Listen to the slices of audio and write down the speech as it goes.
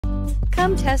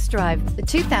Come test drive the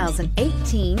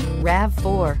 2018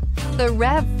 RAV4. The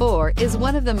RAV4 is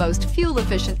one of the most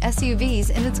fuel-efficient SUVs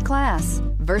in its class.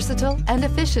 Versatile and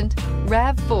efficient,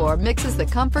 RAV4 mixes the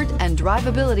comfort and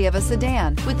drivability of a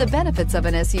sedan with the benefits of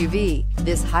an SUV.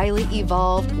 This highly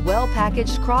evolved,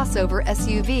 well-packaged crossover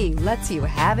SUV lets you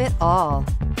have it all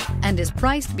and is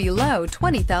priced below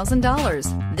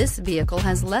 $20,000. This vehicle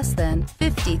has less than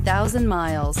 50,000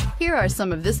 miles. Here are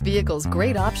some of this vehicle's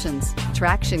great options: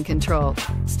 traction control,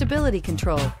 stability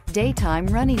control, daytime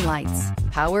running lights,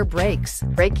 power brakes,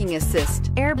 braking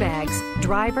assist, airbags,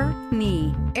 driver,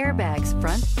 knee, airbags,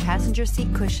 front passenger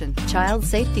seat cushion, child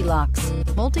safety locks,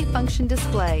 multifunction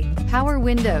display, power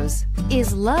windows.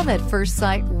 Is love at first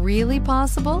sight really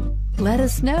possible? Let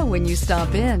us know when you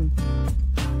stop in.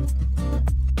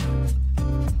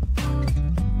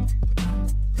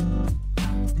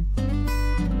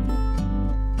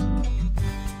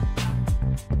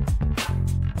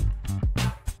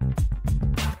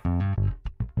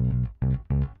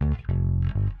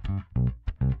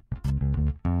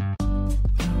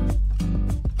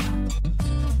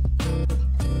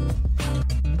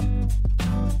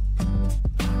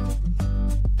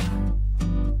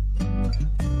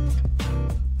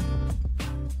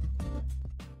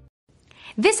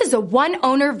 This is a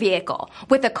one-owner vehicle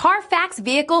with a CARFAX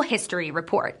Vehicle History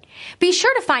Report. Be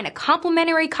sure to find a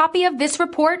complimentary copy of this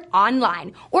report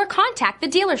online or contact the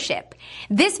dealership.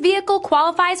 This vehicle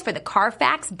qualifies for the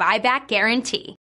CARFAX Buyback Guarantee.